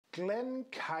Glenn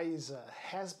Kiser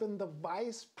has been the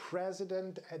Vice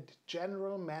President and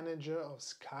General Manager of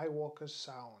Skywalker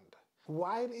Sound.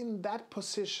 While in that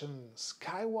position,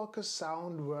 Skywalker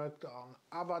Sound worked on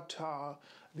Avatar,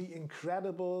 The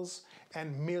Incredibles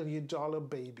and $1 Million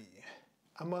Baby,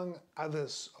 among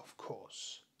others of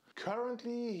course.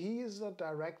 Currently he is the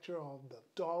director of the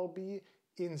Dolby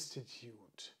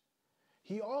Institute.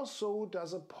 He also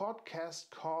does a podcast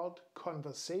called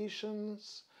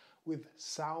Conversations with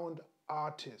Sound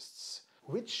Artists,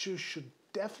 which you should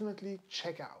definitely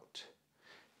check out.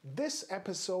 This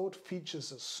episode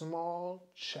features a small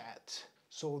chat.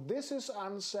 So this is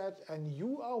Unset and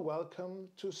you are welcome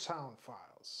to Sound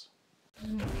Files.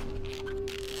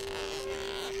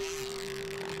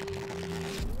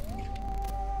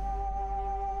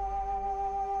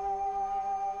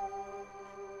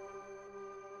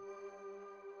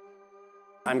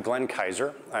 I'm Glenn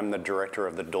Kiser. I'm the director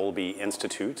of the Dolby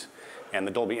Institute. And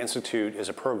the Dolby Institute is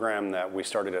a program that we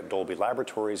started at Dolby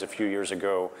Laboratories a few years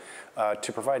ago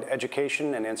to provide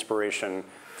education and inspiration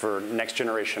for next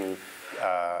generation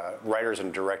writers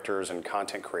and directors and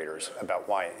content creators about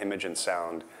why image and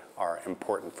sound are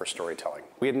important for storytelling.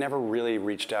 We had never really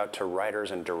reached out to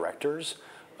writers and directors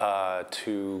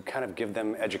to kind of give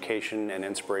them education and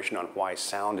inspiration on why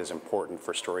sound is important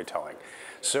for storytelling.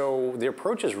 So the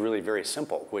approach is really very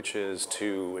simple, which is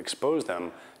to expose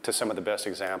them to some of the best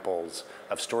examples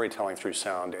of storytelling through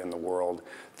sound in the world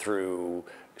through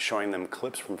showing them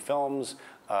clips from films,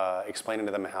 explaining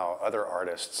to them how other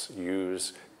artists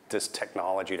use this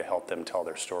technology to help them tell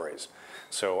their stories.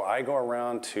 So I go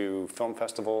around to film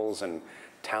festivals and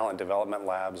talent development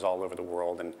labs all over the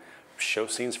world and show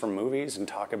scenes from movies and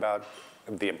talk about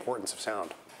the importance of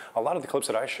sound. A lot of the clips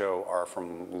that I show are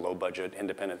from low-budget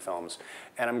independent films,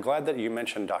 and I'm glad that you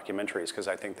mentioned documentaries because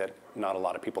I think that not a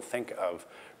lot of people think of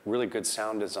really good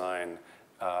sound design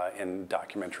in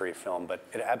documentary film, but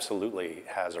it absolutely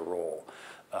has a role.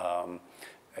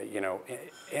 You know,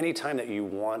 anytime that you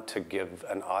want to give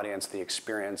an audience the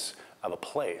experience of a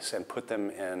place and put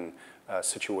them in a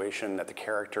situation that the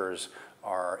characters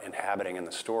are inhabiting in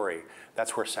the story,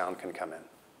 that's where sound can come in.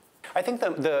 I think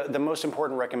the most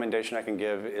important recommendation I can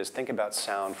give is think about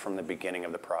sound from the beginning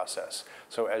of the process.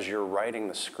 So as you're writing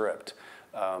the script,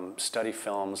 study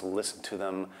films, listen to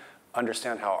them,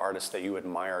 understand how artists that you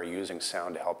admire are using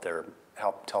sound to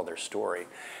help tell their story,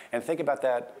 and think about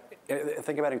that.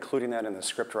 Think about including that in the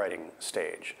script writing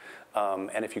stage.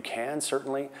 And if you can,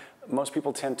 certainly, most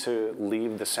people tend to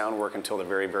leave the sound work until the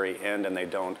very, very end and they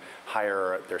don't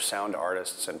hire their sound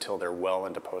artists until they're well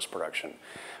into post-production.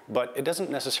 But it doesn't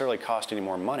necessarily cost any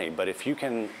more money, but if you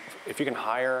can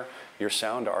hire your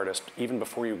sound artist even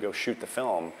before you go shoot the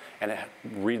film and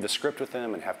read the script with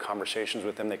them and have conversations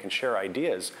with them, they can share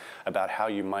ideas about how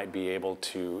you might be able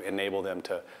to enable them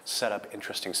to set up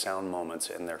interesting sound moments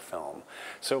in their film.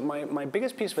 So my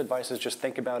biggest piece of advice is just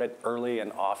think about it early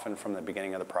and often from the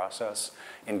beginning of the process.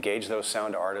 Engage those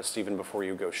sound artists even before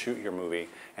you go shoot your movie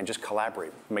and just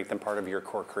collaborate. Make them part of your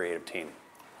core creative team.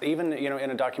 Even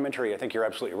in a documentary, I think you're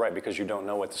absolutely right because you don't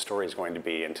know what the story is going to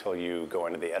be until you go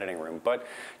into the editing room. But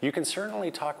you can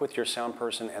certainly talk with your sound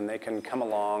person and they can come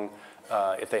along,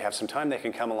 if they have some time, they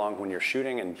can come along when you're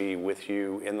shooting and be with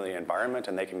you in the environment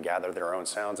and they can gather their own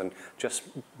sounds and just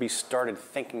be started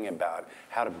thinking about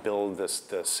how to build the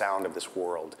sound of this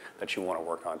world that you want to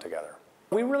work on together.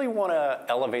 We really want to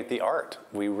elevate the art.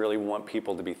 We really want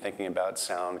people to be thinking about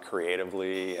sound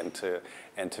creatively and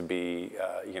to be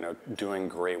doing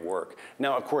great work.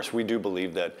 Now, of course, we do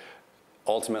believe that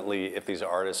ultimately, if these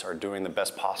artists are doing the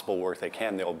best possible work they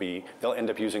can, they'll end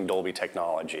up using Dolby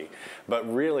technology. But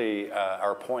really,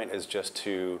 our point is just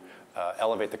to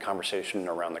elevate the conversation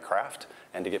around the craft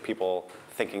and to get people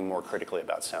thinking more critically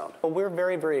about sound. Well, we're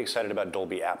very, very excited about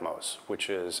Dolby Atmos, which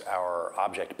is our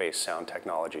object-based sound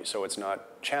technology. So it's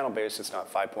not channel-based, it's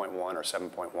not 5.1 or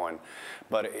 7.1,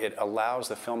 but it allows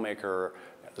the filmmaker,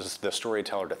 the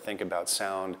storyteller, to think about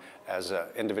sound as an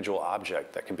individual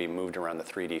object that can be moved around the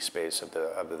 3D space of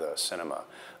the cinema.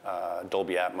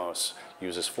 Dolby Atmos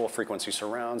uses full frequency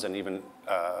surrounds and even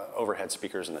overhead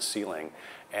speakers in the ceiling,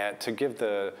 and to give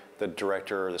the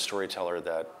director or the storyteller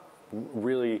that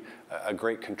really a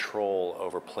great control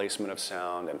over placement of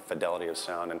sound and fidelity of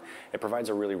sound, and it provides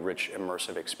a really rich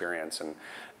immersive experience.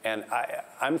 And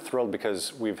I'm thrilled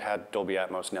because we've had Dolby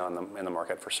Atmos now in the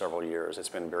market for several years. It's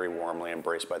been very warmly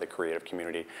embraced by the creative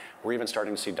community. We're even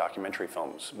starting to see documentary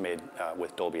films made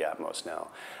with Dolby Atmos now.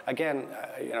 Again,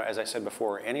 as I said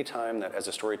before, anytime that as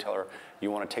a storyteller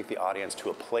you want to take the audience to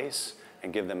a place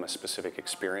and give them a specific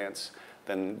experience,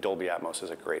 then Dolby Atmos is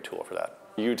a great tool for that.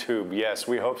 YouTube, yes,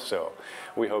 we hope so.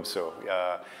 We hope so.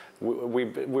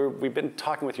 We've been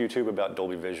talking with YouTube about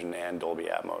Dolby Vision and Dolby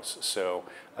Atmos. So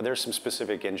there's some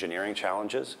specific engineering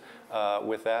challenges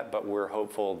with that, but we're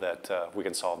hopeful that we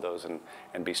can solve those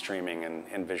and be streaming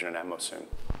in Vision and Atmos soon.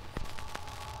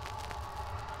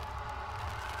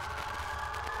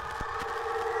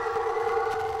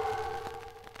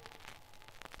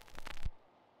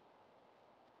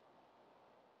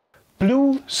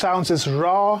 Blue sounds as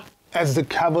raw as the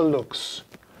cover looks.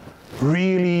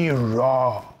 Really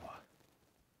raw.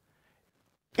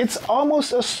 It's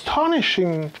almost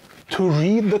astonishing to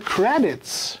read the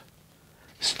credits.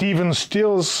 Stephen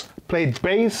Stills played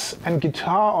bass and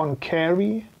guitar on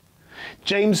Carrie.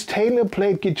 James Taylor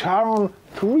played guitar on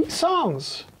 3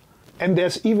 songs. And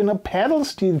there's even a pedal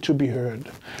steel to be heard.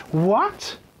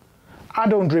 What? I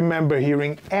don't remember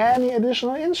hearing any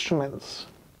additional instruments.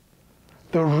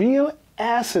 The real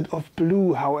asset of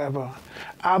Blue, however,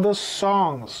 are the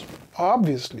songs,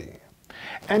 obviously.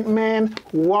 And man,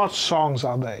 what songs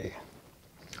are they?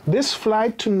 This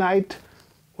Flight Tonight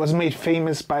was made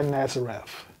famous by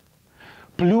Nazareth.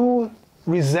 Blue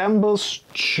resembles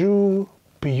true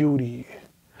beauty,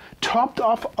 topped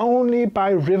off only by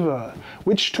River,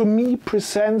 which to me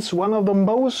presents one of the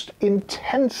most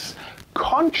intense,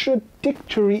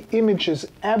 contradictory images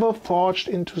ever forged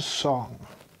into song.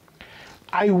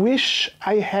 I wish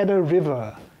I had a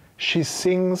river, she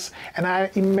sings, and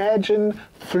I imagine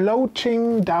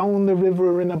floating down the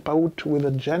river in a boat with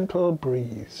a gentle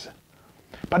breeze.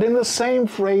 But in the same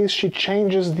phrase she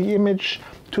changes the image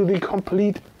to the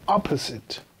complete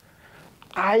opposite.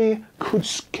 I could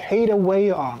skate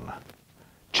away on,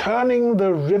 turning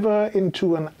the river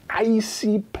into an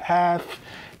icy path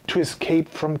to escape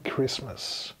from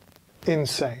Christmas.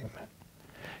 Insane.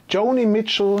 Joni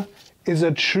Mitchell is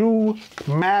a true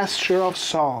master of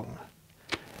song,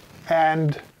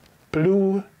 and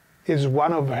Blue is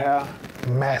one of her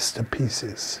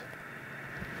masterpieces.